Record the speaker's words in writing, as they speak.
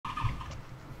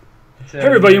Hey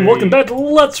everybody, and welcome back to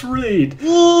Let's Read!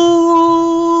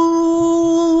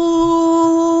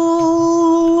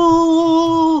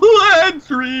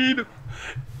 Let's read!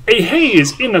 A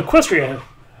Haze in Equestria.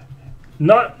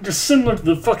 Not dissimilar to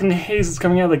the fucking haze that's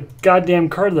coming out of the goddamn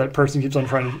card that person keeps on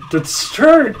trying to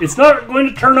turn. It's not going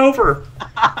to turn over.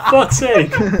 Fuck's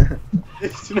sake.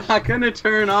 It's not gonna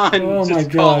turn on. Oh my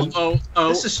god.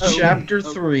 This is chapter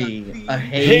 3. A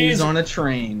haze on a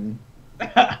train.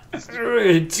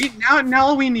 Now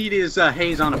all we need is a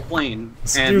Haze on a plane.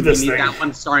 Let's and do this we need thing. that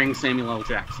one starring Samuel L.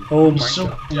 Jackson. Oh my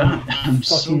god. I'm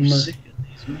so Fucking sick of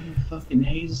these motherfucking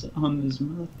haze on this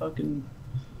motherfucking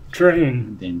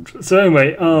train. So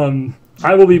anyway,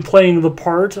 I will be playing the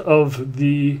part of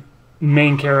the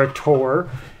main character.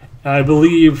 I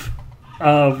believe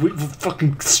we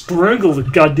fucking strangled the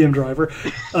goddamn driver.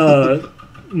 I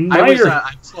was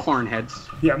the Hornheads.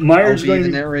 Yeah, Meyer's going to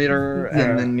be the narrator,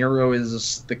 and then Nero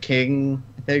is the king.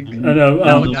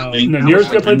 No, Nero's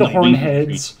gonna play the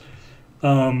Hornheads.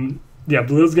 Yeah,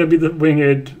 Blue's gonna be the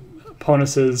Winged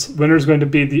Ponuses. Winner's going to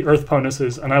be the Earth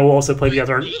Ponuses, and I will also play the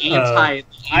other.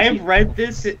 I've read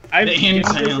this. I've seen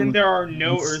this, and there are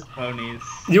no Earth ponies.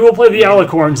 You will play the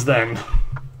Alicorns then,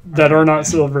 that are not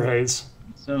Silver Haze.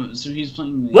 So he's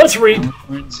playing the Let's read.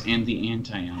 Alicorns and the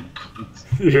anti-Alicorns.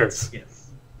 Yes.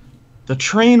 The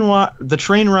train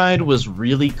ride was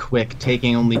really quick,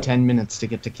 taking only 10 minutes to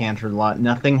get to Canterlot.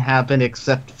 Nothing happened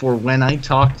except for when I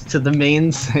talked to the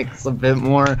main six a bit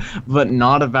more, but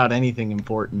not about anything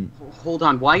important. Hold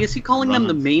on, why is he calling them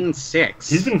the main six?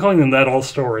 He's been calling them that all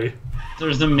story.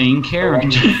 There's the main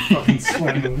character.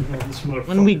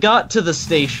 When we got to the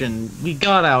station, we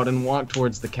got out and walked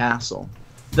towards the castle.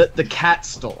 The cat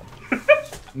stole.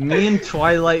 Me and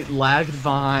Twilight lagged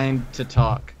behind to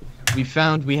talk. We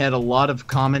found we had a lot of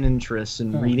common interests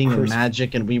in reading and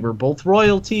magic, and we were both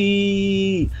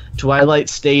royalty. Twilight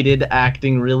stated,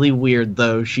 acting really weird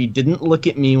though. She didn't look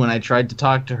at me when I tried to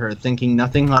talk to her. Thinking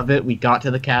nothing of it, we got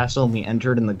to the castle and we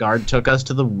entered, and the guard took us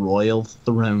to the royal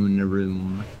throne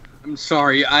room. I'm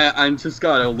sorry, I just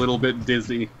got a little bit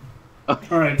dizzy.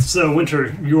 Alright, so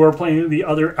Winter, you are playing the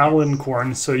other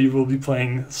Alicorn, so you will be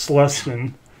playing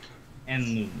Celestian. And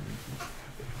Moon.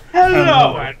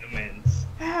 Hello, Adamants.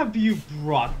 Have you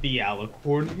brought the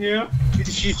Alicorn here?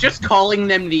 She's just calling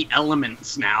them the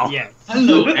elements now. Yes.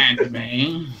 Hello,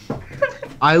 anime.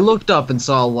 I looked up and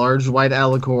saw a large white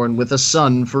alicorn with a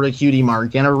sun for a cutie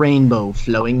mark and a rainbow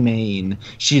flowing mane.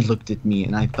 She looked at me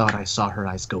and I thought I saw her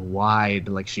eyes go wide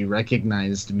like she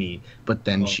recognized me, but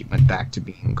then she went back to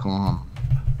being calm.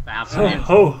 Fascinating.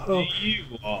 You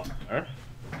are.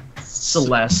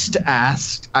 Celeste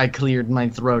asked. I cleared my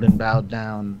throat and bowed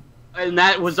down. And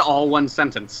that was all one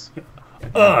sentence.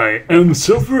 I am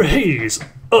Silver Haze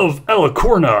of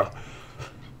Alicorna.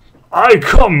 I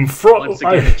come from. Once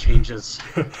again, it changes.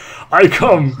 I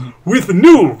come with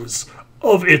news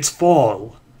of its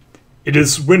fall. It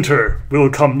is winter will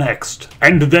come next,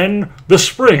 and then the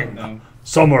spring.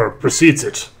 Summer precedes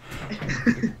it.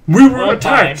 We were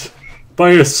attacked by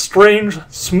a strange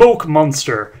smoke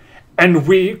monster, and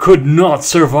we could not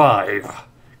survive.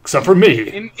 Except for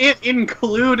me.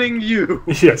 Including you.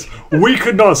 Yes, we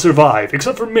could not survive,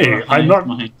 except for me. I'm not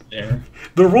there.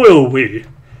 the royal we,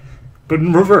 but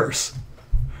in reverse.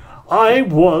 I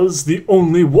was the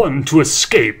only one to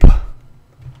escape.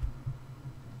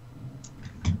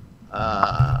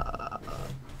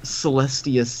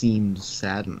 Celestia seemed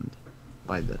saddened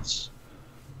by this.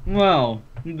 Well,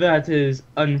 that is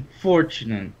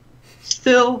unfortunate.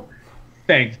 Still,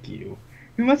 thank you.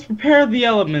 We must prepare the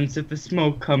elements if the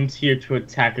smoke comes here to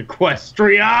attack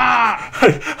Equestria!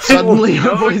 Suddenly,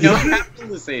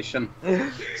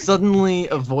 Suddenly,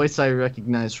 a voice I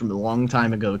recognized from a long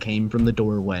time ago came from the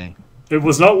doorway. It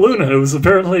was not Luna, it was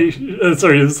apparently... it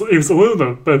was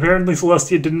Luna, but apparently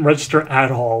Celestia didn't register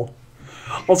at all.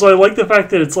 Also, I like the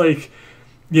fact that it's like,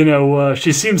 you know,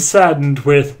 she seems saddened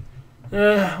with,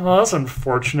 well, that's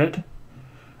unfortunate.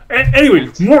 Anyway,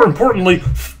 more importantly,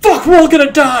 fuck, we're all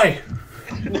gonna die!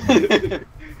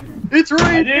 It's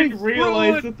right. I didn't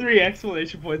realize the 3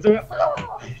 exclamation points.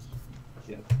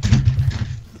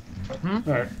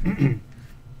 Alright.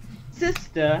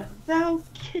 Sister, thou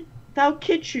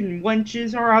kitchen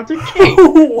wenches are out of cake.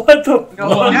 What the fuck?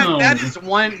 No,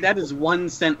 that is one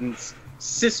sentence.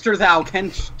 Sister, thou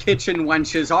kitchen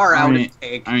wenches are out of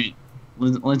cake. Alright,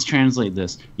 let's translate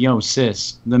this. Yo,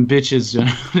 sis, them bitches are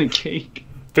out of cake.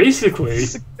 Basically.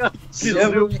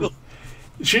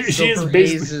 She is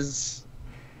basically...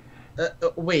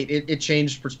 Wait, it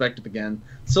changed perspective again.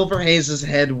 Silver Haze's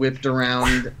head whipped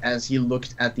around as he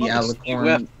looked at the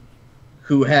Alicorn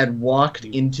who had walked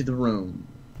into the room.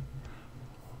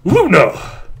 Luna!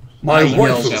 My I wife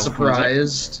yelled, is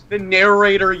surprised. The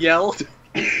narrator yelled.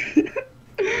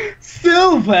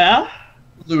 Silver!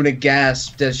 Luna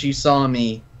gasped as she saw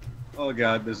me. Oh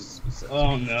god, this is specific.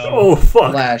 Oh no. Oh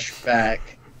fuck. Flashback.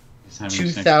 He's having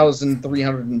sex.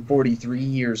 2,343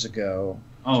 years ago.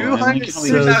 Oh, I like how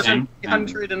he was down.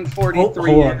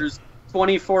 2,343 Hold on. years,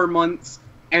 24 months,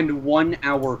 and 1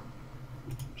 hour.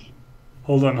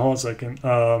 Hold on a second.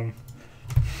 Why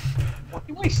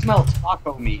do I smell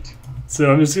taco meat?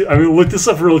 So I'm gonna look this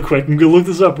up real quick. I'm gonna look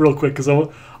this up real quick because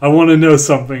I want to know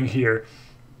something here.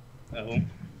 Oh.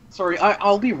 Sorry,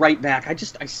 I'll be right back. I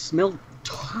smelled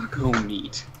taco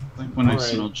meat. Like when I Alright.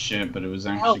 smelled shit, but it was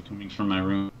actually coming from my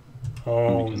room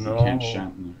Oh because no. the cat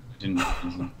shat in there. It didn't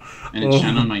realize it. And it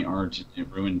shat on my art. It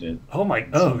ruined it. Oh my.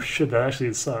 Oh shit. That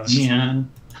actually sucks. Yeah.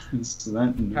 So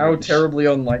that How terribly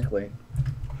unlikely.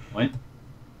 What?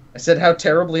 I said how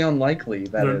terribly unlikely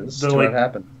that is to like, have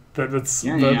happened. That's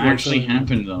Yeah, that it actually like,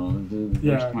 happened though. The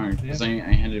Yeah. worst part, because I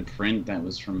had a print that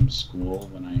was from school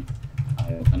when I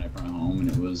brought home, and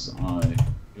it was on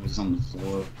the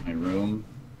floor of my room.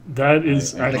 That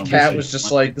is. I The actually, cat was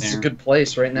just like, this is a good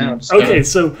place right now. Just Okay, go.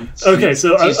 so She's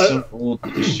so old.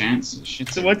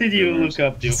 So what did you look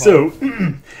up, Duhad? So,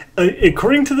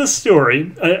 according to the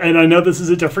story, and I know this is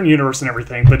a different universe and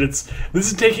everything, but this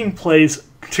is taking place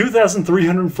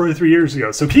 2,343 years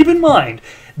ago. So keep in mind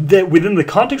that within the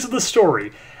context of the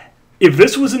story, if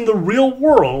this was in the real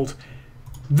world,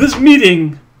 this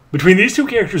meeting between these two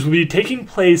characters would be taking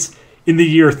place in the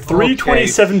year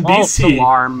 327 False BC,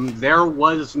 alarm. There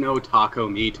was no taco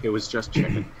meat. It was just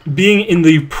chicken. being in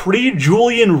the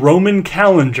pre-Julian Roman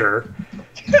calendar.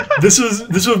 This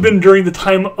would have been during the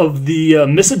time of the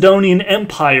Macedonian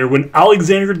Empire when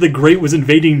Alexander the Great was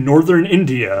invading northern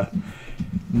India.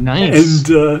 Nice.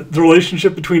 And the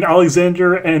relationship between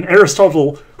Alexander and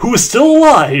Aristotle, who was still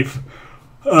alive,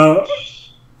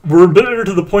 were bitter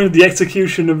to the point of the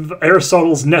execution of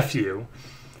Aristotle's nephew.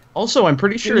 Also, I'm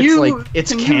pretty sure Can it's you- like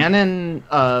it's can you- canon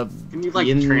Can you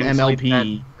in translate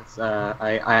MLP. that?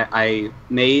 I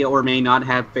may or may not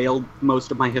have failed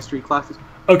most of my history classes.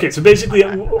 Okay, so basically,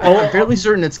 I'm fairly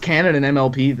certain it's canon in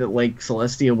MLP that like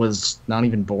Celestia was not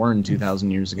even born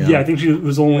 2,000 years ago. yeah, I think she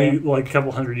was only like a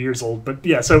couple hundred years old. But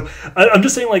yeah, so I'm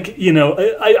just saying, like, you know,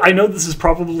 I know this is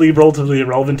probably relatively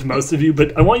irrelevant to most of you,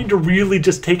 but I want you to really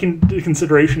just take into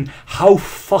consideration how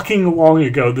fucking long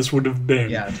ago this would have been.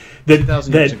 Yeah, that,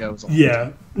 2,000 years ago was a long Yeah.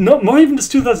 No, not even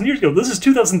just 2,000 years ago. This is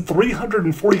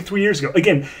 2,343 years ago.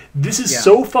 Again, this is Yeah.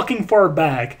 so fucking far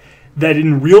back that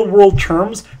in real world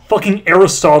terms, fucking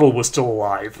Aristotle was still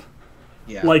alive.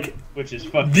 Yeah. Like, Which is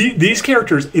fucking. these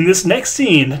characters in this next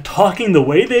scene talking the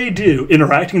way they do,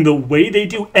 interacting the way they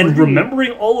do, and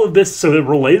remembering all of this so it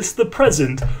relates to the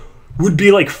present would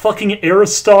be like fucking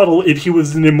Aristotle if he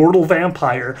was an immortal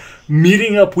vampire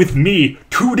meeting up with me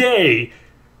today,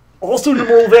 also an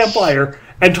immortal vampire,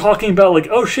 and talking about like,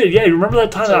 oh shit, yeah, you remember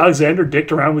that time that Alexander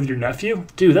dicked around with your nephew?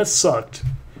 Dude, that sucked.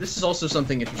 This is also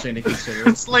something interesting to consider.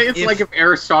 It's like if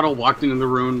Aristotle walked into the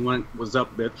room and went, "What's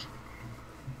up, bitch?"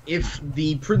 If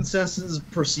the princesses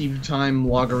perceive time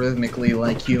logarithmically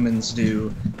like humans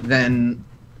do, then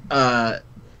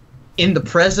in the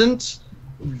present,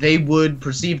 they would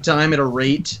perceive time at a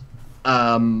rate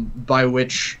by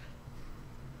which,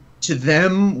 to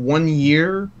them, 1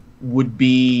 year would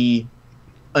be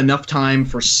enough time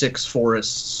for 6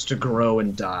 forests to grow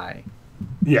and die.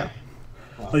 Yeah.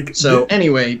 Like, So,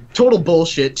 anyway, total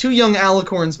bullshit. 2 young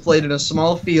alicorns played in a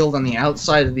small field on the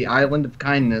outside of the Island of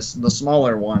Kindness, the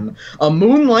smaller one. A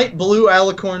moonlight blue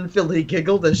alicorn filly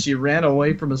giggled as she ran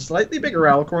away from a slightly bigger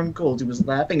alicorn colt who was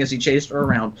laughing as he chased her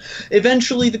around.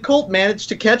 Eventually, the colt managed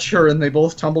to catch her, and they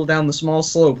both tumbled down the small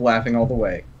slope, laughing all the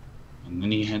way. And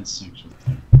then he had sex with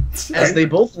her. As they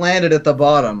both landed at the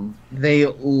bottom, they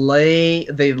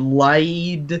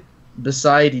lied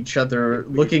beside each other,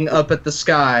 looking up at the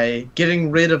sky, getting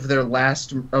rid of their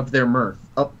last of their mirth.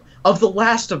 Of the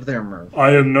last of their mirth.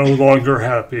 I am no longer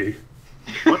happy.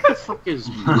 What the fuck is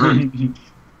mirth?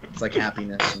 It's like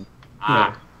happiness.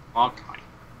 Okay.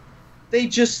 They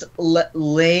just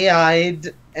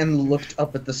lay-eyed and looked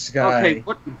up at the sky. Okay,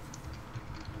 what?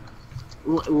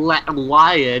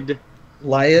 Lied.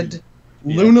 Lied?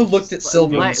 Luna looked at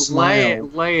Silver and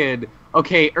smiled. Lied.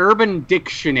 Okay, Urban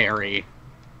Dictionary.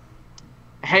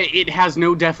 Hey, it has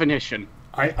no definition.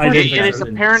 I It didn't think is so.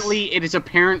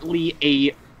 apparently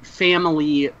a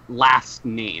family last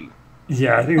name.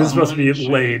 Yeah, I think this is supposed to be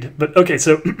laid. But okay,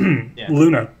 so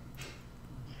Luna.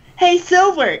 Hey,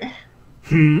 Silver!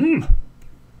 Hmm.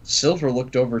 Silver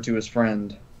looked over to his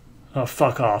friend. Oh,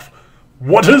 fuck off.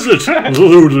 What is it,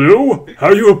 Lulu?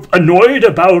 Are you annoyed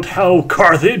about how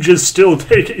Carthage is still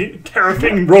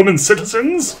tariffing Roman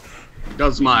citizens?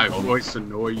 Does my voice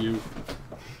annoy you?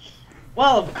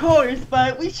 Well, of course,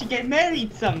 but we should get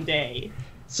married someday.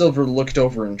 Silver looked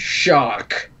over in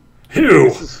shock.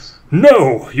 Ew!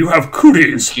 No, you have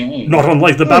cooties, Okay. not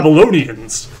unlike the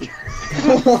Babylonians.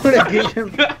 Luna gave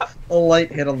him a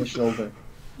light hit on the shoulder.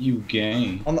 You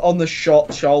gay. On the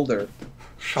shoulder.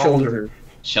 Shoulder.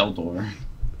 Sheldor.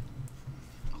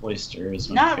 Cloister is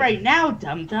my Not favorite. right now,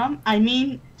 dum-dum. I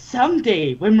mean,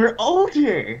 someday, when we're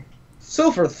older.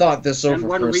 Silver thought this And over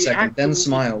when for a we second, then actually-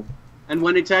 smiled. And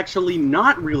when it's actually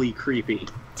not really creepy.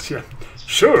 Yeah,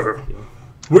 sure.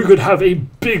 We could have a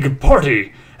big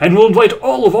party, and we'll invite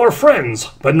all of our friends,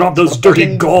 but not those dirty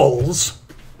Fucking- Gauls.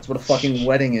 That's what a fucking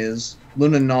wedding is.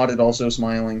 Luna nodded, also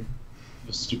smiling.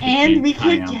 The stupid And we could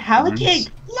pineapple have a ones. cake.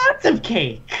 Lots of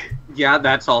cake. Yeah,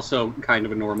 that's also kind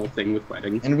of a normal thing with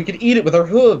weddings. And we could eat it with our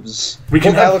hooves. We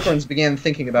can Both have- alicorns began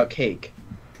thinking about cake.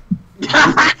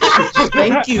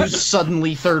 Thank you,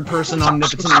 suddenly third-person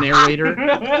omnipotent narrator.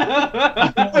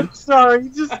 I'm sorry,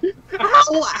 just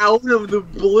how out of the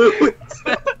blue.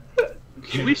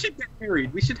 We should get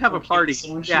married. We should have a party.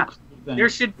 Someone should Yeah, clip that, there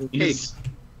should be cake. please.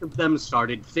 Of them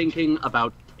started thinking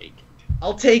about cake.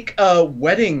 I'll take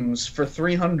weddings for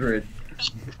 300.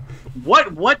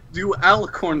 What do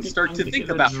alicorns start I'm to gonna think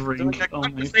get a about drink during a on my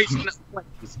conversation phone.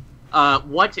 of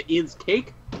weddings? What is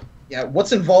cake? Yeah,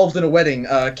 what's involved in a wedding?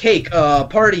 Cake,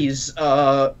 parties,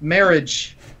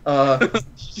 marriage.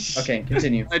 Okay,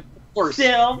 continue. Of course.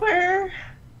 Silver.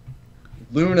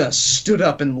 Luna stood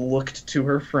up and looked to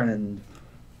her friend.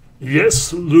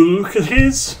 Yes,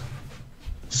 Lucas?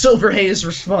 Silver Haze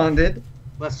responded.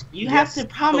 You have to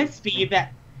promise me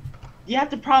that. You have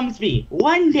to promise me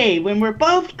one day when we're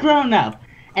both grown up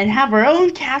and have our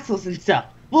own castles and stuff,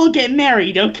 we'll get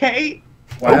married, okay?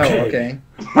 Wow, Okay. okay.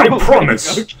 I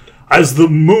promise. As the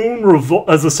moon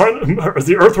as the sun, as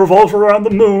the earth revolves around the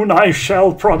moon, I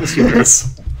shall promise you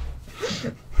this.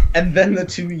 And then the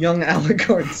two young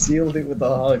alicorns sealed it with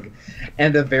a hug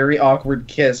and a very awkward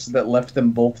kiss that left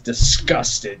them both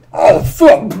disgusted. Oh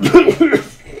fuck!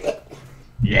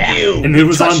 Yeah. Ew, And it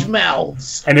was touch on-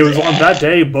 mouths. And it was on that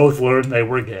day both learned they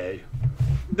were gay.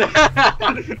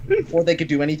 Before they could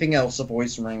do anything else, a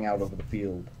voice rang out over the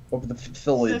field. Over the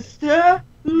village. Sister,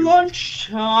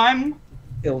 lunchtime.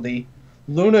 Hildy.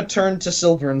 Luna turned to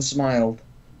Silver and smiled.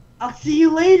 I'll see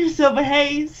you later, Silver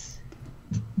Haze.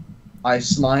 I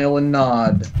smile and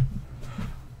nod.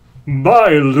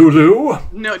 Bye, Lulu.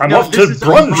 No, I'm no, off to this is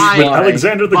brunch by- with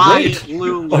Alexander the by Great.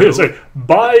 Lulu. Oh, yeah, sorry.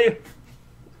 Buy,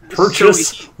 purchase,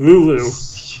 So Lulu.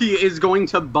 She is going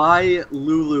to buy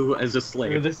Lulu as a You're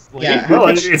slave. the slave. Yeah. Well, how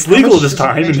much- it's how legal much this does a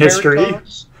time in ranch history. carrot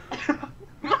cost?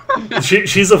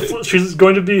 She's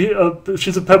going to be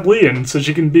she's a plebeian, so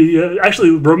she can be.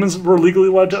 Actually, Romans were legally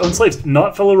allowed to own slaves,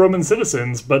 not fellow Roman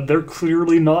citizens, but they're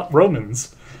clearly not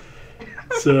Romans.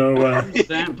 So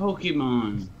That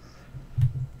Pokemon.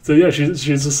 so yeah,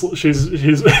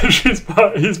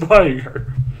 he's buying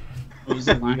her. What was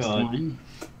the last God. line?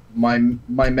 My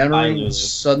memory Lulu.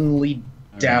 was suddenly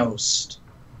doused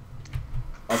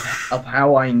of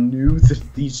how I knew that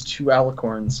these two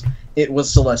alicorns. It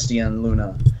was Celestia and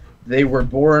Luna. They were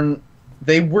born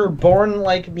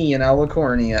like me in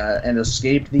Alicornia and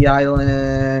escaped the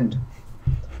island.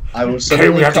 I was Okay,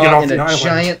 we suddenly have to get caught off in the a island.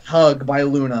 giant hug by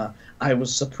Luna. I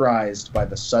was surprised by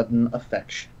the sudden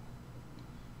affection.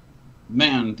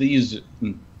 Man, these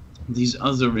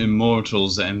other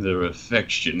immortals and their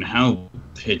affection, how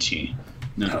pity.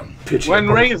 No. Pitch When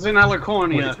it. raised in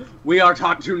Alicornia, we are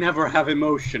taught to never have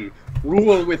emotion.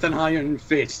 Rule with an iron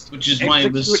fist. Which is why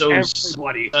it was so Execute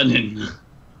everybody. sudden.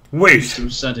 Wait, So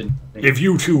sudden. if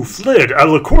you two fled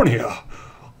Alicornia,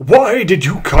 why did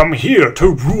you come here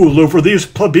to rule over these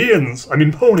plebeians? I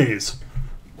mean ponies.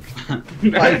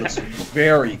 I was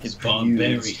very These confused.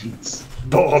 barbarians.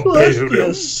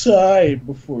 Barbarian. sighed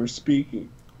before speaking.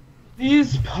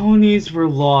 These ponies were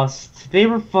lost. They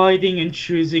were fighting and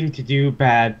choosing to do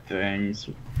bad things.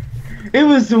 It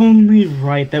was only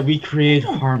right that we create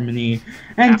harmony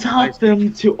and taught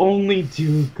them to only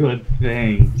do good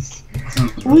things.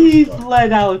 We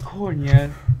fled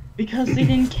Alicornia because they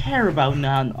didn't care about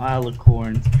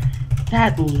non-Alicorns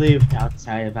that lived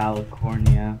outside of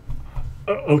Alicornia.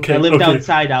 Okay. That lived okay.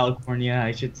 outside Alicornia,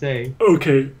 I should say.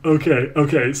 Okay.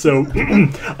 So,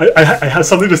 I have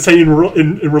something to say in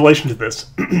relation to this.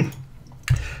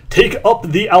 Take up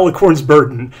the alicorn's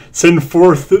burden. Send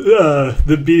forth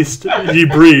the beast ye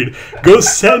breed. Go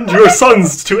send your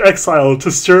sons to exile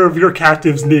to serve your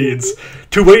captives' needs.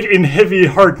 To wait in heavy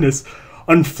hardness,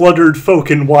 unfluttered folk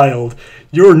and wild.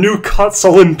 your new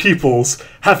sullen peoples,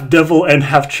 half devil and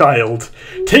half child.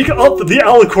 Take up the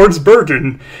alicorn's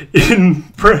burden in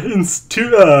prince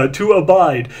to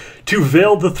abide, to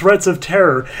veil the threats of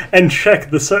terror and check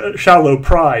the shallow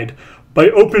pride. By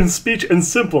open speech and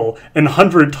simple, and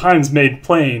 100 times made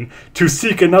plain, to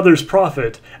seek another's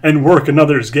profit, and work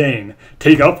another's gain.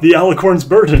 Take up the alicorn's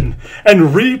burden,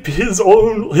 and reap his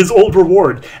old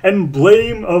reward, and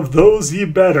blame of those ye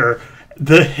better,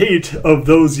 the hate of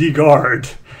those ye guard.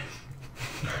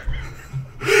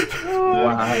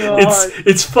 Wow.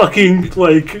 It's fucking,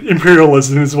 like,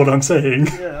 imperialism is what I'm saying.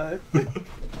 Yeah.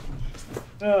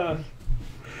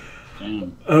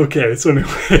 Damn. Okay, so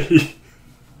anyway...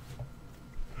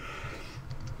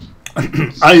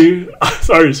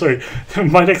 Sorry.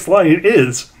 My next line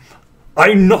is,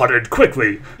 I nodded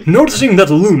quickly, noticing that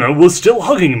Luna was still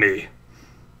hugging me.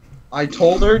 I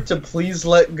told her to please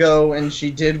let go, and she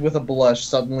did with a blush.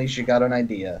 Suddenly she got an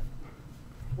idea.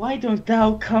 Why don't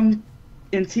thou come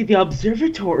and see the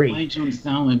observatory? Why don't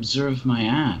thou observe my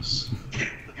ass?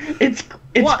 It's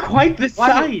What? quite the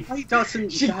sight. Why doesn't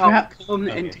She thou gra- come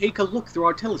Okay. and take a look through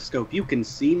our telescope? You can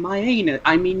see my anus.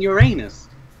 I mean Uranus.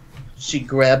 She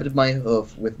grabbed my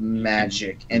hoof with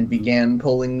magic and began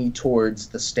pulling me towards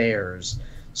the stairs.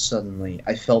 Suddenly,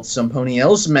 I felt some pony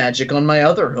else magic on my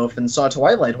other hoof and saw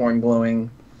Twilight Horn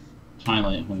glowing.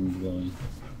 Twilight Horn glowing.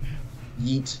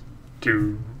 Yeet.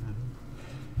 Dude.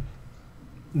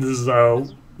 This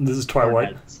is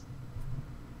Twilight.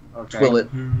 Okay.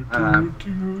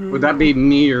 Twillet. Would that be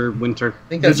me or Winter? I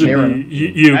think This that's would Mira. be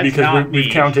you That's because not we've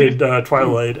me. counted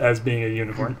Twilight as being a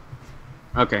unicorn.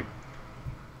 Okay.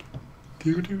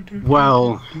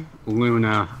 Well,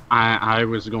 Luna, I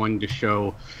was going to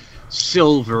show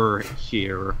Silver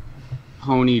here,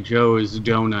 Pony Joe's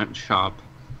Donut Shop. ...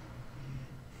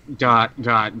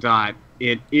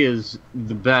 It is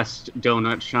the best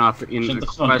donut shop in Shut the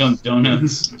fuck up,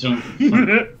 donuts. Don't.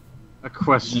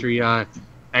 Equestria!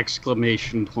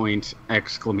 Exclamation point!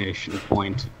 Exclamation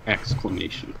point!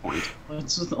 Exclamation point!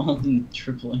 What's with all the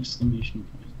triple exclamation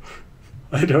points?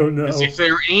 I don't know. As if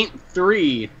there ain't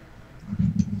three.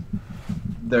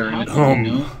 There. How do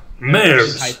you know?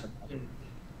 Mares.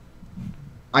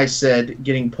 I said,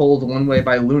 getting pulled one way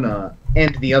by Luna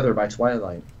and the other by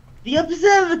Twilight. The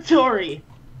observatory.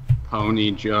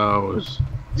 Pony Joe's.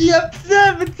 The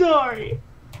observatory.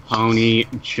 Pony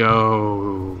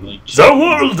Joe. Like, The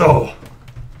world.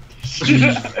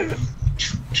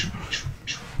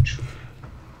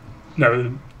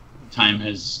 No, time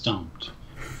has stopped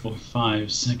for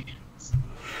 5 seconds.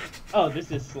 Oh,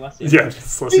 this is Celestia. yeah,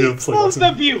 let's Both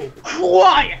of you,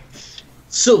 quiet.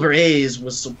 Silver Haze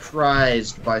was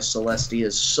surprised by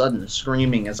Celestia's sudden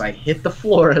screaming as I hit the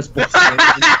floor as both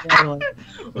Twilight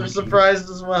were surprised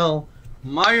as well.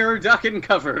 Meyer ducking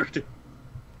covered.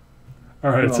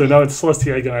 Alright, so now it's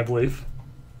Celestia again, I believe.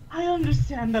 I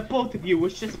understand that both of you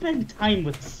wish to spend time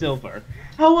with Silver.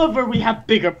 However, we have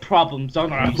bigger problems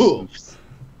on our hooves.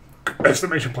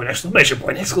 Exclamation point, exclamation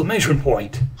point, exclamation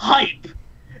point. Hype!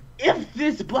 If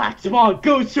this black smog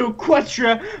goes to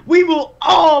Equestria, we will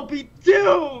all be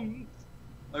doomed!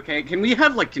 Okay, can we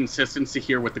have like consistency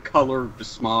here with the color of the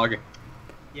smog?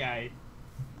 Yeah,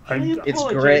 It's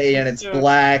gray and it's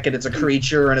black and it's a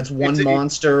creature and it's one It's-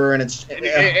 monster and it's...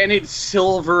 And it's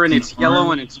silver and it's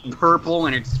yellow and it's purple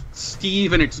and it's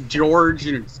Steve and it's George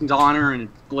and it's Donner and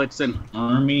it's Blitzen.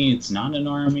 Army, it's not an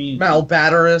army.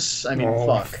 Malbatarus. I mean, Oh,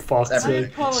 fuck. fuck's It's I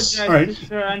everything. apologize, Alright.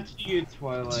 sir, and to you,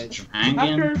 Twilight. Dragon.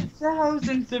 After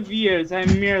thousands of years, I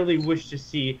merely wish to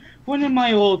see one of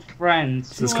my old friends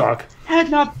This is who cock. had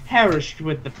not perished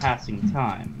with the passing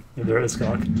time. Yeah, there is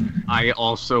cock. I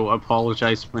also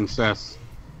apologize, Princess.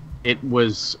 It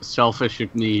was selfish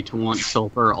of me to want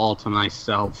Silver all to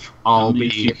myself. I'll be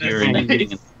hearing hanging, in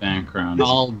the background.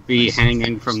 I'll be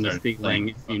hanging from the ceiling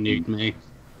if you need me.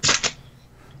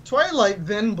 Twilight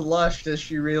then blushed as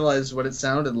she realized what it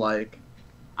sounded like.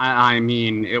 I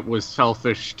mean, it was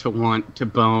selfish to want to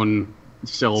bone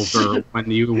Silver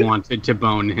when you wanted to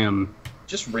bone him.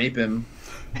 Just rape him.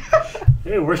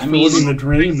 Hey, we're I mean, living the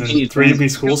dream, the 3B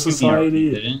School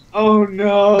Society. Oh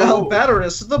no!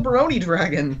 Malbatarus, the Baroni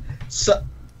Dragon.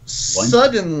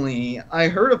 Suddenly, I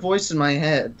heard a voice in my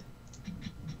head.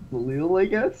 Lil, I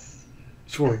guess?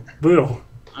 Sure, Bill.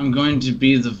 I'm going to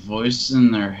be the voice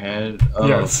in their head. Oh,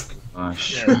 Yes.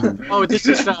 gosh. Oh, this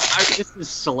is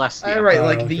Celestia. I write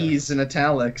like okay. these in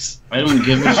italics. I don't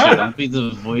give a shit. I'll be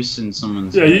the voice in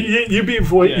someone's Yeah, head. you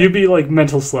be like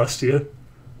mental Celestia.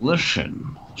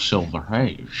 Listen, Silver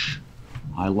Haze.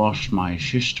 I lost my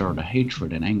sister to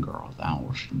hatred and anger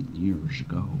 1,000 years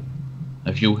ago.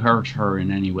 If you hurt her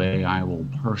in any way, I will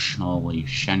personally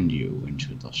send you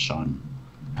into the sun.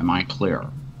 Am I clear?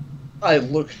 I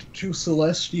looked to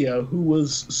Celestia, who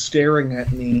was staring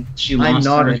at me, She I lost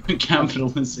her nodded.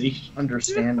 capitalization.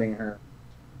 understanding her.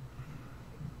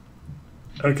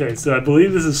 Okay, so I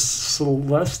believe this is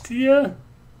Celestia?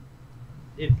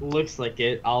 It looks like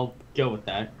it. I'll go with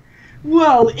that.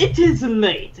 Well, it is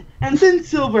late, and since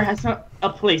Silver has a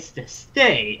place to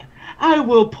stay, I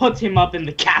will put him up in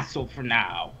the castle for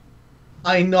now.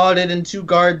 I nodded, and 2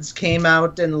 guards came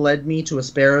out and led me to a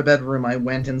spare bedroom. I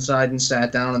went inside and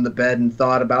sat down on the bed and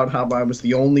thought about how I was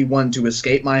the only one to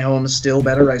escape my home. Still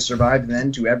better, I survived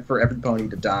then for every pony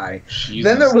to die. Jesus.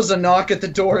 Then there was a knock at the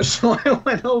door, so I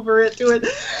went over to it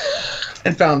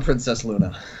and found Princess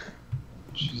Luna.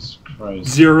 Jesus Christ.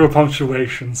 0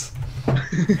 punctuations.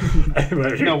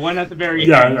 Anyway. No, one at the very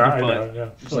Yeah, end. no, I but- know, yeah.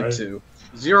 It's like 2.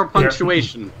 0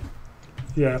 punctuation.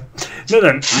 Yeah. No,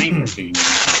 then. Angry.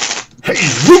 Hey,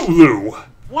 Lulu!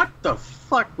 What the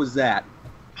fuck was that?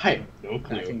 I have no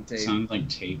clue. Packing tape. Sounds like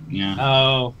tape, yeah.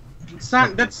 Oh,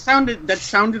 That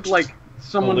sounded like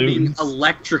someone being Balloons.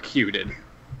 electrocuted.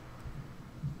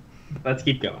 let's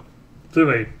keep going.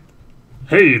 Silly.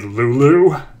 Hey,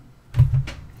 Lulu.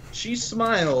 She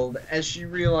smiled as she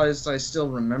realized I still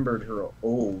remembered her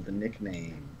old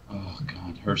nickname. Oh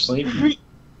god, her slave.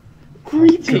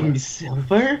 Greetings,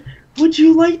 Silver. Would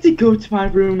you like to go to my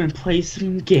room and play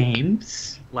some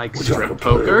games? Like strip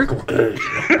poker?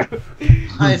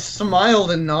 I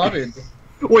smiled and nodded.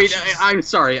 Wait, I'm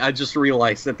sorry. I just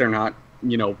realized that they're not,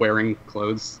 wearing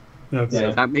clothes. That's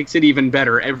Yeah. That makes it even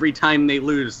better. Every time they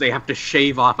lose, they have to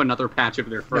shave off another patch of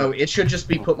their No, fur. it should just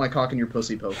be put my cock in your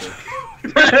pussy poker.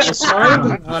 I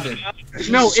smiled and nodded.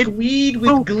 No, it Squeed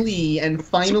with glee and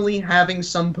finally having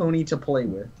some pony to play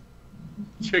with.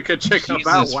 chicka chicka Jesus,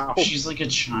 bow wow. she's like a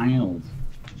child.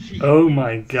 Oh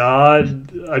my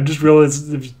god. I just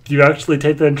realized if you actually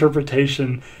take that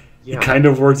interpretation, Yeah. it kind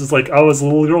of works as like, oh, as a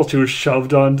little girl, she was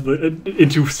shoved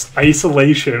into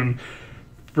isolation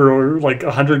for like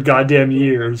 100 goddamn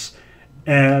years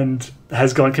and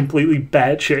has gone completely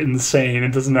batshit insane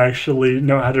and doesn't actually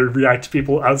know how to react to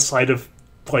people outside of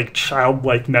like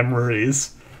childlike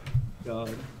memories.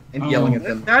 God. And Oh. yelling at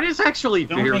them. That is actually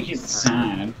Don't very make it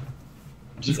sad.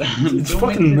 Just, It's don't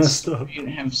fucking make it messed up. stupid,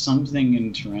 Have something Oh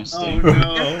interesting.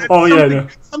 no. Oh yeah, no.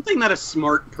 Something that a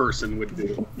smart person would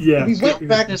do. Yeah. We went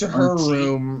back This to her artsy.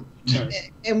 room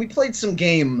and we played some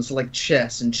games like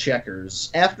chess and checkers.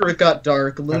 After it got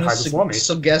dark, Luna hide the salami.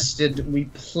 suggested we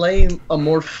play a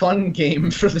more fun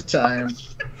game for the time.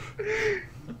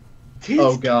 This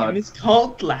Oh, God. game is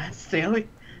called Last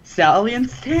Salient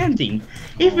Standing.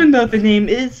 Even though the name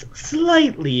is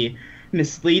slightly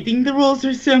misleading, the rules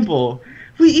are simple.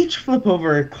 We each flip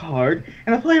over a card,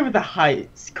 and the player with the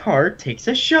highest card takes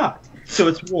a shot. So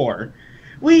it's war.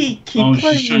 We keep Oh,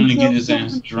 playing she's trying to get until his ass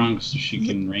someone- drunk so she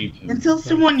can rape him. until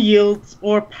someone yields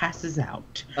or passes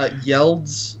out.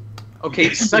 Yelds.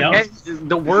 Okay, Yeah.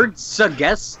 the word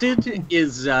suggested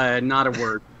is not a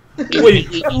word. Wait,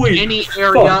 wait, Any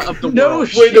area fuck. of the No world.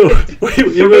 Wait, no,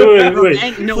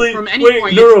 wait. From any Wait,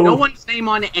 point, no. no one's name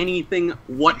on anything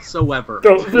whatsoever.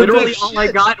 No, Literally, no, all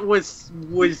I got was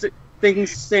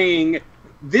things saying,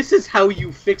 "This is how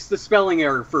you fix the spelling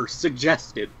error for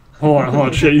suggested." Hold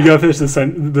on, shit. You gotta finish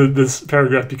this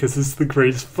paragraph because this is the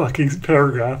greatest fucking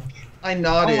paragraph. I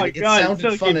nodded. Oh my It god, sounded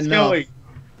still fun keeps enough. going.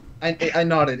 I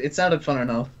nodded. It sounded fun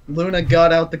enough. Luna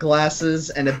got out the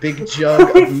glasses and a big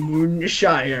jug of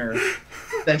moonshire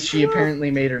that she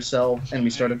apparently made herself, and we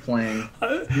started playing.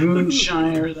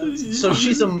 Moonshire, that's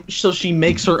So she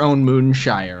makes her own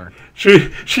moonshire.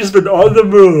 She's been on the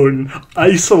moon,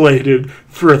 isolated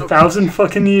for 1,000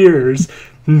 fucking years,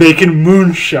 making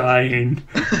moonshine.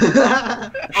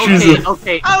 She's Okay, a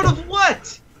okay. Out of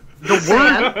what?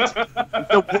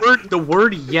 The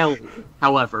word "yell,"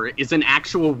 however, is an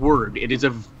actual word. It is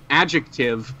an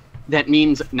adjective that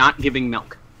means not giving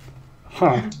milk.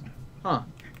 huh. Huh.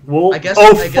 Well, I guess.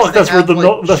 oh I guess fuck, they that's where have, the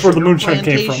like, that's where the sugar moonshine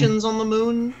came from. plantations on the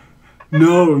moon.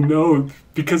 No,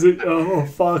 because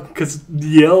because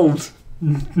yelled.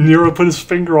 Nero put his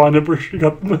finger on it where she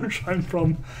got the moonshine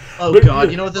from. Oh But- god,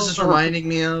 you know what this is reminding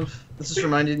me of? This is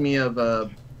reminding me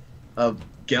of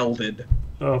Gelded.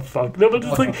 Oh fuck! No, but it's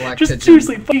Fucking like, black just pigeon.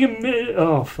 seriously, fucking admit.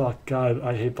 Oh fuck, God,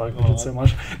 I hate black pigeons so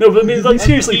much. No, but I mean, like,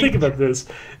 seriously, think about this.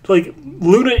 Like,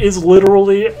 Luna is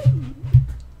literally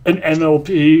an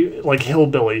MLP like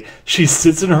hillbilly. She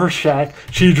sits in her shack.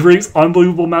 She drinks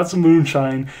unbelievable amounts of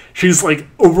moonshine. She's like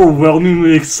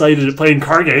overwhelmingly excited at playing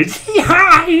card games. Yeah,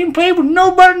 I ain't played with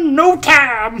nobody in no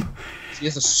time. He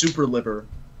has a super liver.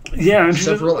 Yeah, and she's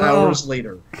Several just, hours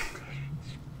later.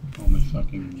 oh my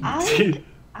fucking.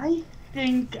 I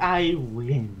think I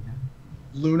win.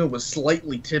 Luna was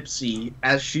slightly tipsy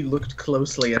as she looked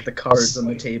closely at the cards on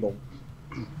the table.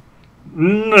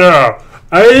 No,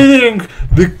 I think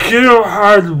the king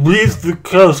had reached the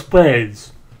kill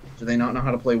spades. Do they not know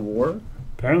how to play war?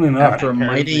 Apparently not. After a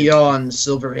mighty yawn,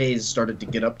 Silver Haze started to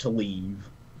get up to leave.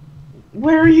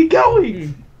 Where are you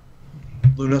going?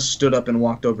 Luna stood up and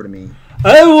walked over to me.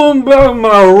 I went back to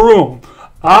my room.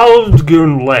 I was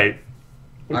getting late.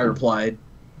 I replied,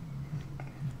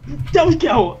 Don't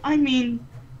go. I mean,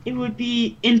 it would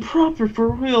be improper for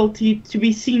royalty to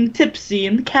be seen tipsy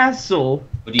in the castle.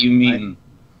 What do you mean?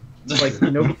 it's like,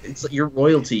 you know, it's like, you're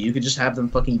royalty. You could just have them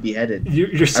fucking beheaded. You're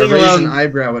I sitting raised around. an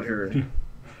eyebrow at her.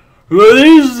 Well,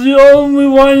 he's the only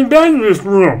one back in this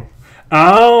room.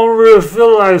 I don't really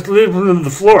feel like sleeping on the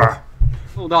floor.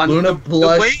 Hold on. Luna the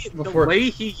blushed way, before- the way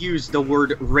he used the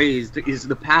word raised is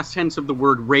the past tense of the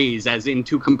word raise, as in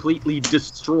to completely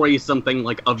destroy something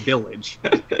like a village.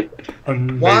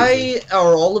 Amazing. Why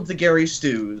are all of the Gary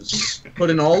Stews put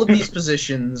in all of these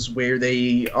positions where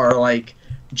they are like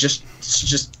just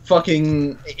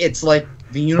fucking? It's like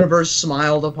the universe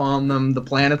smiled upon them, the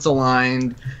planets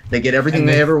aligned, they get everything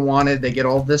they ever wanted, they get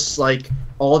all this like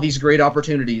all of these great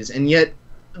opportunities, and yet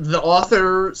the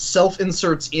author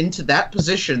self-inserts into that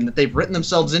position that they've written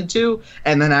themselves into,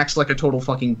 and then acts like a total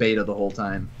fucking beta the whole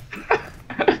time.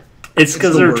 It's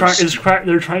because the they're worst.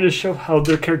 they're trying to show how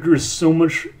their character is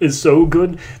so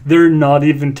good. They're not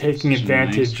even taking It's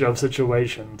advantage of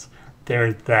situations.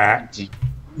 They're that That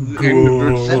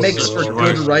good. makes for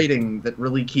Right. good writing that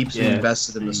really keeps you Yeah.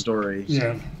 invested in the story.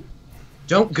 Yeah.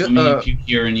 Don't go. I mean, if you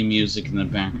hear any music in the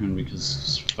background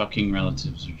because fucking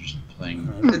relatives are just playing.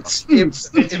 It's fine, It's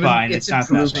it's not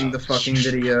that improving loud. the fucking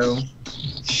video.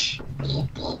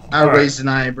 I Alright. raised an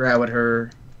eyebrow at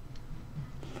her.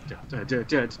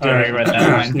 Alright, read that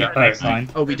line. Yeah, Next alright. line.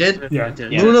 Oh, we did? Yeah.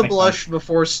 Yeah, Luna next blushed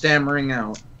before stammering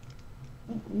out.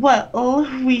 Well,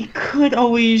 we could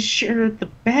always share the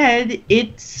bed.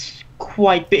 It's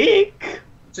quite big.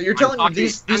 So you're telling me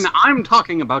and I'm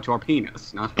talking about your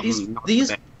penis, not not these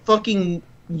the- fucking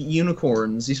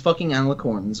unicorns, these fucking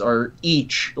alicorns are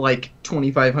each like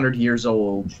 2,500 years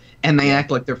old, and they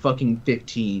act like they're fucking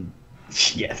 15.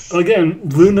 Yes. Again,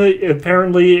 Luna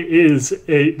apparently is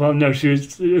a she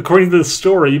was, according to the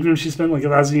story, even if she spent like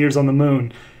 1,000 years on the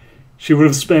moon, she would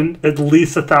have spent at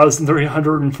least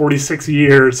 1,346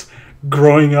 years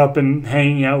growing up and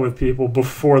hanging out with people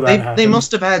before that happened. They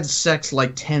must have had sex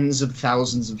like tens of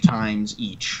thousands of times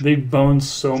each. They boned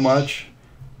so much.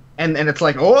 And it's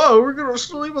like, oh, we're gonna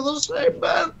sleep in the same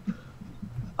bed.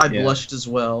 I Yeah. blushed as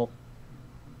well.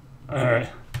 All right.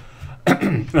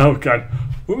 Oh God.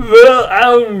 Well,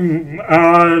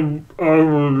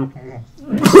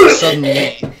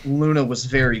 Suddenly, Luna was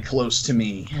very close to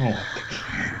me.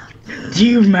 Do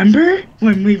you remember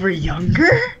when we were younger?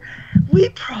 We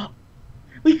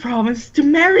promised to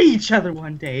marry each other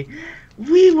one day.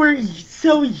 We were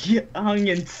so young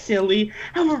and silly.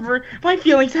 However, my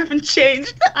feelings haven't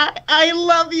changed. I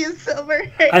love you, Silver.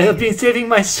 I have been saving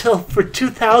myself for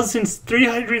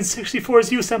 2,364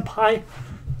 you, senpai.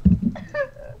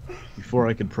 Before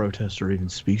I could protest or even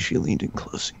speak, she leaned in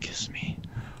close and kissed me.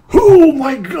 Oh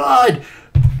my God!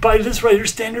 By this writer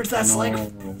standards, that's like No.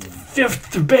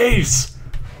 5th base.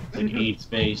 Like 8th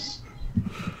base.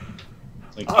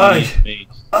 It's like Aye. 8th base.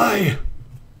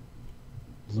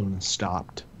 Luna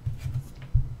stopped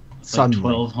It's like Suddenly.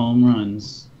 12 home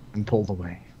runs. and pulled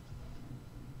away.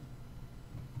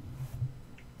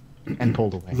 And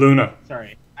pulled away. Luna.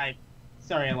 Sorry, I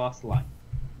lost the line.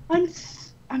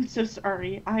 I'm so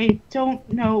sorry. I don't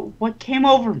know what came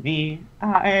over me.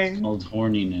 Called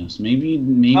horniness. Maybe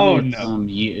Oh, it's no.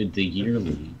 the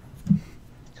yearly.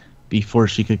 Before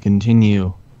she could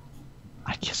continue,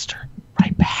 I kissed her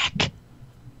right back.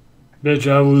 Bitch,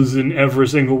 I was in every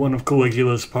single one of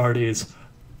Caligula's parties.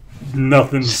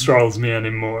 Nothing startles me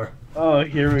anymore. Oh,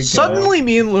 here we go. Suddenly,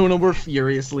 me and Luna were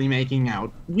furiously making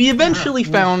out. We eventually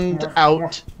found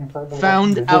out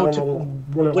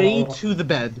way to the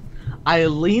bed. I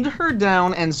laid her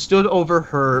down and stood over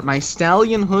her, my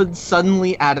stallion hood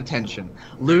suddenly at attention.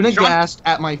 Luna gasped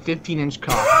at my 15-inch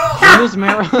cock. Luna's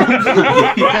marrow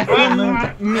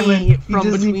beckoned me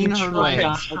from between her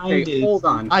legs. Okay, hold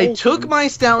on. I hold took on. my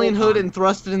stallion Hold hood on. and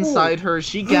thrust it inside her.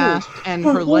 She gasped, and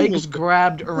her legs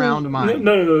grabbed around No, mine.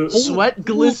 no. Sweat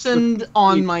glistened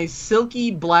on my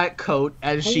silky black coat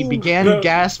as she began No,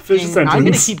 gasping. finish the I'm gonna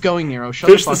sentence. keep going, Nero. Shut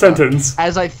Finish the the fuck up. sentence.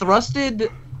 As I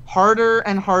thrusted harder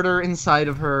and harder inside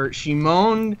of her, she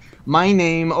moaned my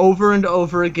name over and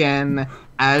over again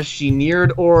as she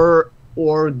neared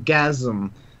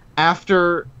orgasm.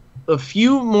 After a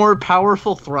few more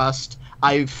powerful thrusts,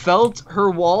 I felt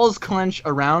her walls clench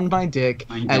around my dick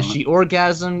My as God. she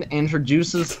orgasmed and her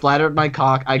juices splattered my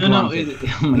cock. I No, grunted.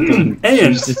 oh my god. And-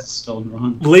 Jesus, it's spelled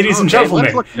wrong. Ladies and Okay,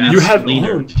 gentlemen, let's look you have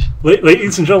later.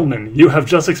 ladies and gentlemen, you have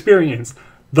just experienced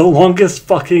the longest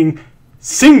fucking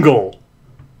single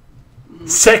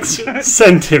sex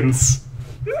sentence.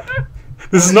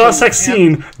 This is not a sex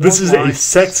scene. This is a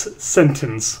sex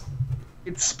sentence.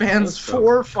 It spans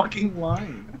 4 fucking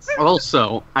lines.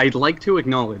 Also, I'd like to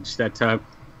acknowledge that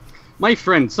my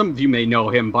friend, some of you may know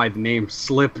him by the name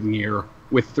Slipnir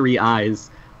with 3 eyes,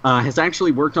 has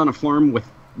actually worked on a farm with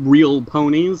real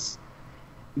ponies.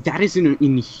 That is an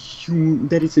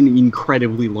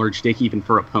incredibly large dick even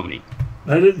for a pony.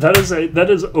 That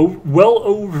is well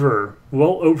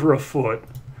over a foot.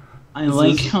 I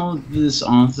like how this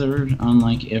author,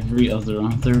 unlike every other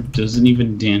author, doesn't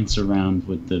even dance around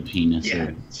with the penis.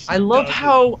 I love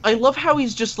how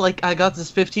he's just like, I got this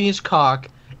 15-inch cock.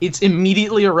 It's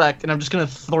immediately erect, and I'm just gonna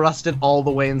thrust it all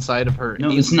the way inside of her. No,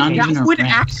 it's not even That would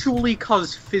erect. actually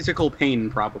cause physical pain,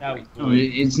 probably. No,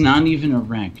 it's not even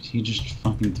erect. He just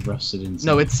fucking thrusts it inside.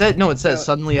 No, it says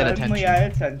suddenly at Suddenly attention.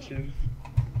 at attention.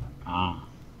 Ah.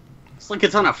 It's like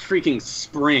it's on a freaking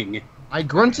spring. I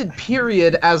grunted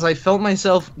period as I felt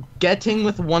myself getting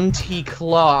with 1T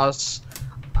claws.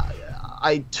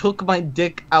 I took my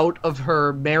dick out of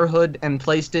her marehood and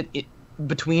placed it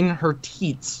between her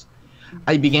teats.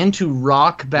 I began to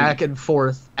rock back and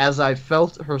forth as I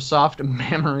felt her soft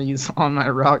memories on my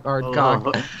rock hard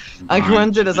cock. I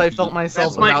grunted as I felt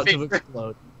myself That's my about to favorite.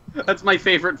 explode. That's my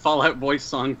favorite Fallout voice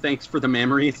song. Thanks for the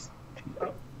memories.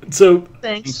 So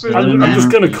Thanks for for the I'm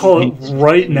just gonna call it memories.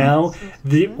 right now.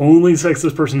 The only sex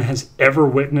this person has ever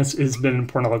witnessed has been in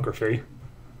pornography.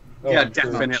 Yeah,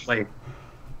 definitely.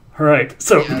 All right,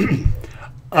 so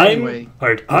Anyway.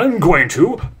 I'm going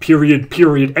to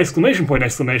period exclamation point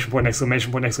exclamation point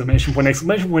exclamation point exclamation point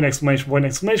exclamation point exclamation point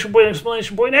exclamation point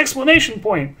exclamation point exclamation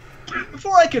point.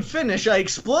 Before I could finish, I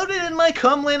exploded and my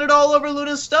cum landed all over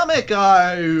Luna's stomach.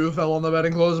 I fell on the bed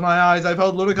and closed my eyes. I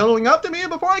felt Luna cuddling up to me, and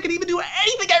before I could even do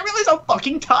anything, I realized how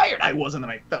fucking tired I was, and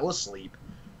then I fell asleep.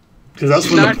 Because that's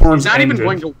She's when not, the porn's she's not ended. even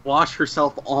going to wash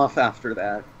herself off after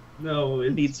that. No,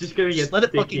 it's Needs just gonna get let it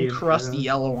sticky fucking and crusty stuff.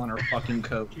 yellow on her fucking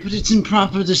coat. But it's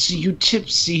improper to see you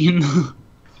tipsy in the...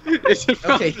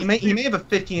 Okay, he may have a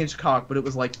 15-inch cock, but it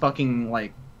was like fucking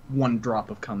like 1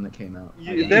 drop of cum that came out.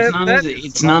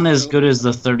 It's not as good as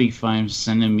the 35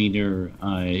 centimeter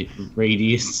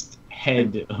radius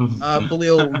head of...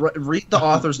 Balil, read the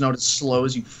author's note as slow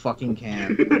as you fucking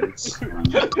can.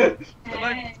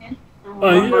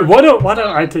 Why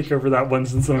don't I take over that one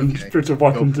since I'm Okay. supposed to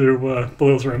walk into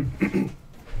Balil's room?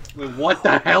 What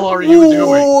the hell are you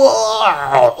doing?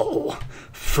 Wow!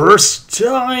 First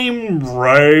time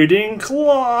writing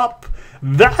Clop.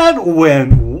 That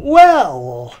went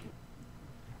well.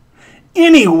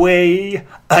 Anyway,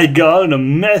 I got a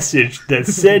message that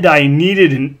said I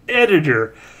needed an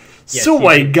editor. So you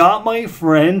I did. got my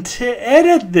friend to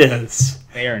edit this.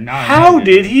 They are not. How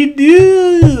did he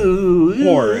do?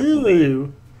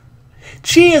 Horribly.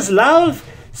 Cheers, love.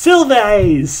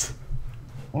 Silvers.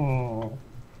 Oh.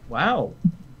 Wow.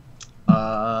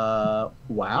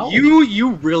 Wow.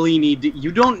 You really need to.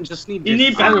 You don't just need to. You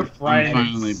need better I'm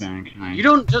finally friends. back. Hi. You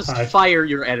don't just Hi. fire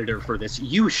your editor for this.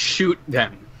 You shoot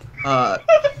them.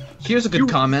 Here's a good You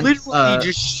comment. literally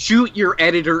just shoot your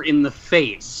editor in the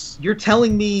face. You're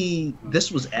telling me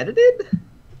this was edited?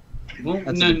 Well,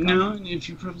 That's a good no, if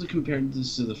you probably compared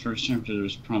this to the first chapter,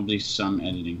 there's probably some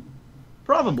editing.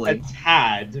 Probably. A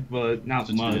tad, but not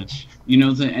That's much. You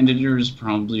know, the editor is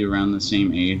probably around the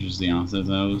same age as the author,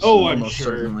 though. So Oh, I'm Almost sure.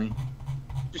 certainly.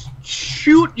 Just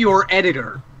shoot your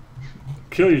editor.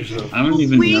 Kill yourself. I don't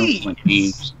even Please. know what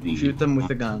age the... Shoot them with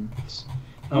a gun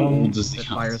How old is the that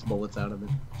author? fires bullets out of it.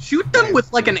 Shoot them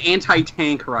with like an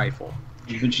anti-tank rifle.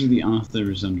 I bet you the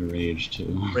author is underage, too.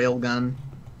 Railgun,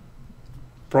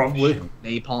 Probably.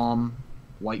 napalm,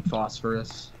 white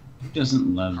phosphorus, Who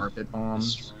doesn't love carpet the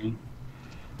bombs. story?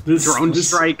 Drone This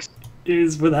strikes.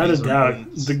 is without a Laser doubt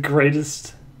blades. the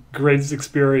greatest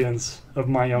experience of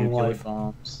my young Nuclear life.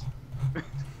 bombs.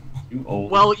 You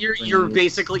old. Well, you're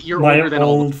basically My older than all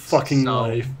old of us, fucking so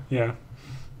life. Yeah.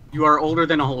 You are older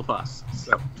than all of us.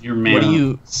 So You're man. What do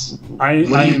you I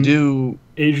what do you am do?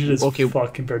 aged as Okay.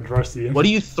 fuck compared to the rest of you. What do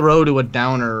you throw to a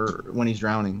downer when he's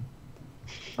drowning?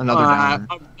 Another downer.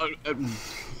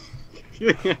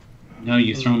 No,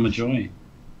 you throw him a joy.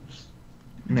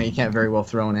 No, you can't very well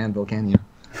throw an anvil, can you?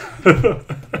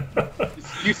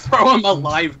 you throw him a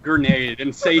live grenade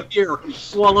and say, "Here,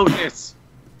 swallow this."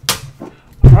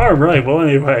 All right. Well,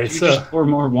 anyway, You so just pour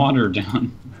more water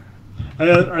down.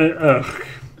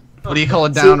 What do you call a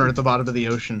downer at the bottom of the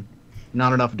ocean?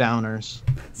 Not enough downers.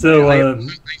 So, I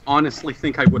honestly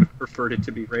think I would have preferred it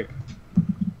to be rape.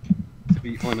 To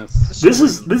be honest. this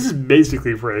is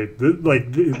basically rape.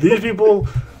 These people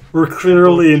were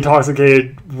clearly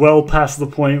intoxicated, well past the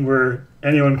point where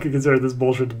anyone could consider this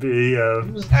bullshit to be.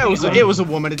 It was a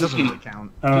woman. It doesn't really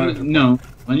count. No,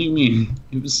 what do you mean?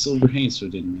 It was Silver Haze, so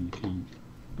it didn't really count.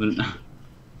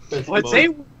 But But they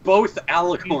were both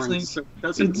alicorns, so it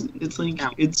doesn't it's like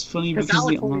count. it's funny Because because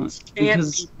alicorns can't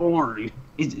be born.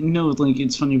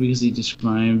 It's funny because he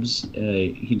describes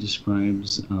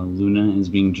Luna as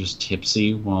being just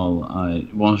tipsy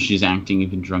while she's acting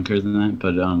even drunker than that.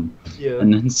 But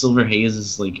and then Silver Haze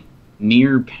is like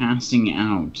near passing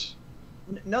out.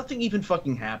 Nothing even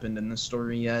fucking happened in this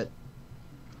story yet.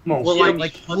 Well,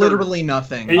 Like literally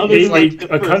nothing.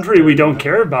 a country we don't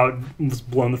care about was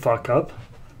blown the fuck up.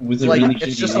 With a Like really it's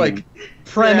shitty just name. like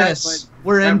premise. Yeah,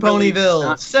 We're in that really does Ponyville.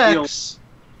 not Sex.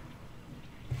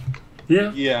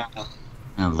 Yeah. Yeah.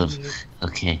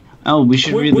 Okay. Oh, we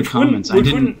should read the comments.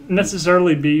 Which wouldn't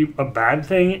necessarily be a bad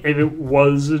thing if it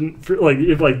wasn't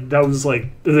if that was if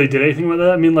they did anything with it.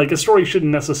 I mean, like a story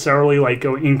shouldn't necessarily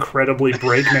go incredibly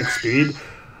breakneck speed,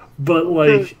 but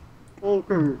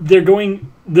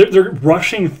they're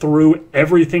rushing through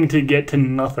everything to get to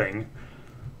nothing.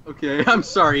 Okay, I'm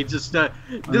sorry. Just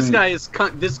this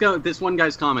one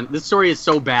guy's comment. This story is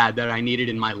so bad that I need it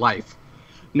in my life.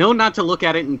 No, not to look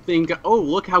at it and think, oh,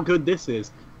 look how good this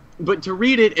is, but to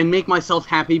read it and make myself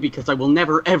happy because I will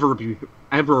never ever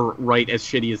write as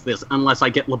shitty as this unless I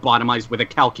get lobotomized with a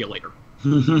calculator.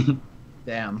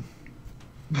 Damn.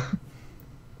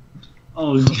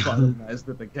 Oh, Lobotomized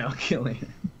with a calculator.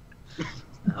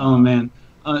 oh man.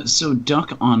 So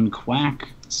Duck on Quack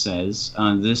says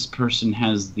this person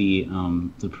has the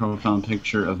profile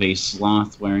picture of a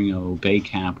sloth wearing a obey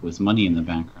cap with money in the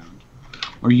background.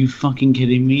 Are you fucking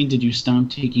kidding me? Did you stop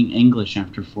taking English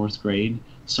after 4th grade?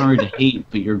 Sorry to hate,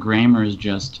 but your grammar is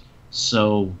just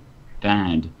so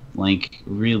bad. Like,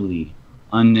 really.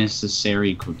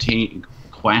 Unnecessary quotation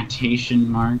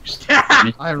marks.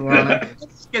 Ironic.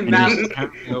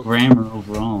 Grammar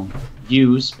overall.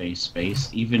 You, space,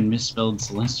 even misspelled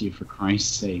Celestia for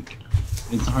Christ's sake.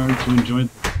 It's hard to enjoy the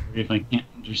story if I can't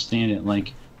understand it.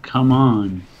 Like, come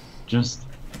on. Just ...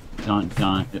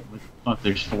 Fuck,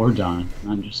 there's 4 dots,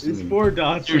 not just 3. There's 4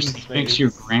 dots. Just fix your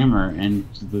grammar and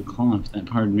the cloth. That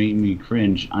part made me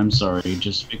cringe. I'm sorry,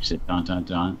 just fix it. ...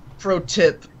 Pro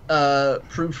tip: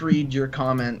 proofread your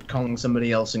comment calling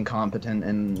somebody else incompetent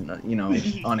and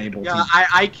unable Yeah, to.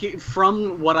 I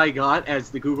from what I got as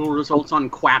the Google results on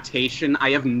quatation, I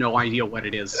have no idea what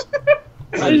it is.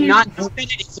 No,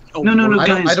 guys.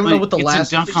 I don't know what the it's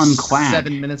last a duck on quack.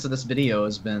 7 minutes of this video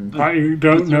has been. I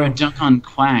don't know. A duck on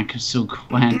quack, so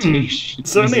quatation.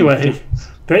 So anyway,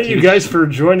 thank you guys for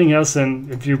joining us,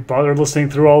 and if you bothered listening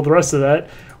through all the rest of that,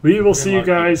 we will see you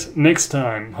guys next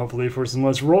time. Hopefully for some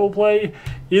less roleplay.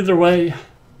 Either way,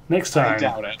 next time. I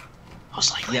doubt it.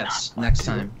 Most likely Yes, next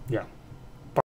time. Yeah.